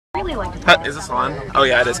really like to Is this on? Oh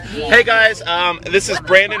yeah, it is. Hey guys, this is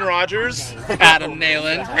Brandon Rogers, Adam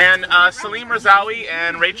Nayland, and Salim Razawi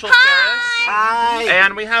and Rachel Ferris. Hi!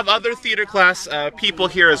 And we have other theater class people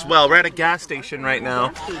here as well. We're at a gas station right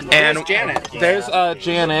now. And there's Janet. There's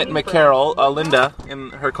Janet McCarroll, Linda, in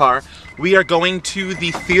her car. We are going to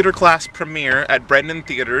the theater class premiere at Brendan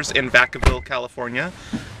Theaters in Vacaville, California.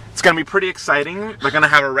 It's going to be pretty exciting. They're going to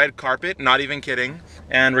have a red carpet, not even kidding.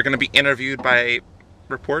 And we're going to be interviewed by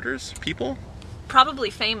reporters, people? Probably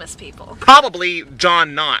famous people. Probably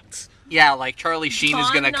John Knotts. Yeah, like Charlie Sheen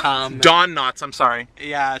is gonna come. Don Knotts, I'm sorry.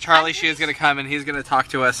 Yeah, Charlie Sheen is gonna come and he's gonna talk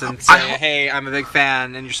to us and say, "Hey, I'm a big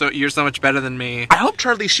fan, and you're so much better than me." I hope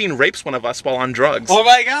Charlie Sheen rapes one of us while on drugs. Oh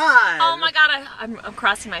my god! Oh my god, I'm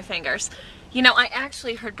crossing my fingers. You know, I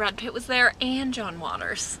actually heard Brad Pitt was there and John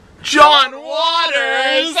Waters. John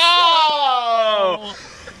Waters! Oh!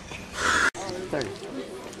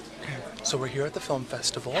 So we're here at the film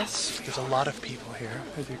festival. Yes. There's a lot of people here,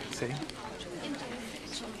 as you can see.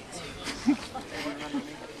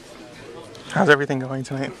 How's everything going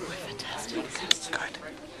tonight? Fantastic. Good.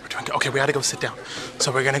 We're doing good. Okay, we gotta go sit down.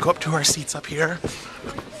 So we're gonna go up to our seats up here.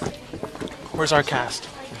 Where's our cast?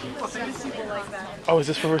 Oh, is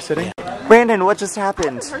this where we're sitting? Brandon, what just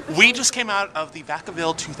happened? We just came out of the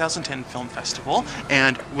Vacaville 2010 Film Festival,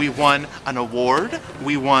 and we won an award.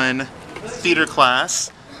 We won theater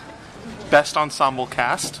class, best ensemble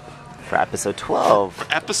cast. For episode 12.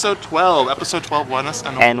 For episode 12. Episode 12 won us an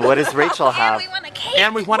award. And what does Rachel have? And we won a cake.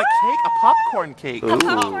 And we won a cake, a popcorn cake. Ooh. A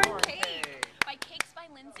popcorn cake. By Cakes by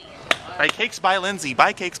Lindsay. By Cakes by Lindsay.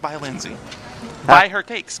 By Cakes by Lindsay. Buy her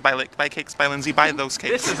cakes. Buy Cakes by Lindsay. Buy those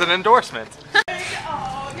cakes. This is an endorsement.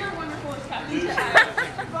 Oh, you're wonderful as Captain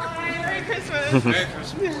Jack. Bye. Merry Christmas. Merry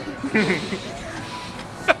Christmas.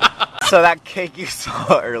 So that cake you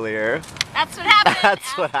saw earlier. That's what happened.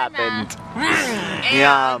 That's what happened.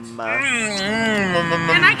 Yum.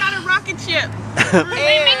 And I got a rocket ship.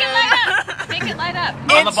 Hey, make it light up. Make it light up.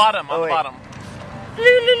 On the bottom, on the bottom.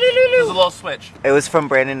 There's a little switch. It was from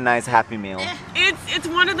Brandon and I's Happy Meal. It's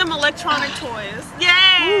one of them electronic toys.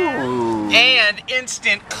 Yay! Ooh. And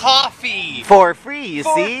instant coffee For free, you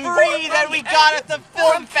for see? free that we got at the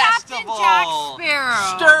film festival. Jack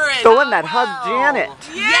Sparrow. Stir it. The one that hugged Janet.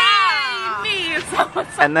 Yay! Me.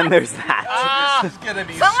 And then there's that. It's gonna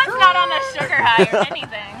be Someone's not on a sugar high or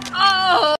anything. Oh.